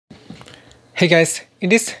Hey guys,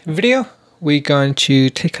 in this video, we're going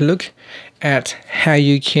to take a look at how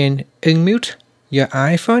you can unmute your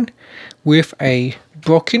iPhone with a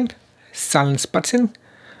broken silence button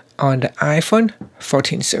on the iPhone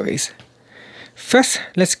 14 series. First,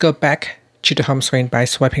 let's go back to the home screen by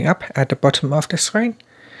swiping up at the bottom of the screen.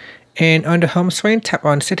 And on the home screen, tap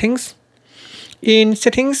on Settings. In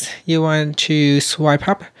Settings, you want to swipe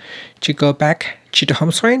up to go back to the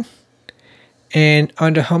home screen. And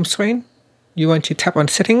on the home screen, you want to tap on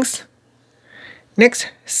Settings. Next,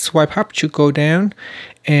 swipe up to go down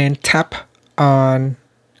and tap on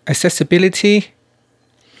Accessibility.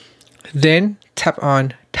 Then tap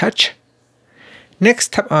on Touch.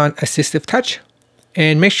 Next, tap on Assistive Touch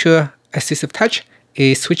and make sure Assistive Touch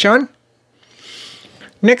is switched on.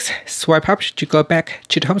 Next, swipe up to go back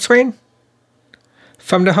to the home screen.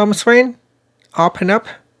 From the home screen, open up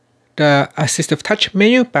the Assistive Touch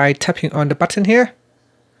menu by tapping on the button here.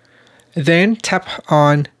 Then tap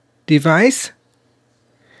on Device.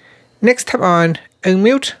 Next, tap on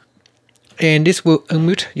Unmute, and this will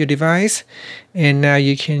unmute your device. And now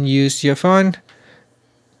you can use your phone.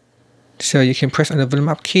 So you can press on the volume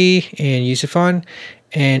up key and use your phone.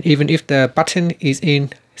 And even if the button is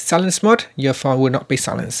in silence mode, your phone will not be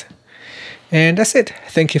silenced. And that's it.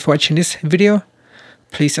 Thank you for watching this video.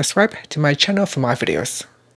 Please subscribe to my channel for more videos.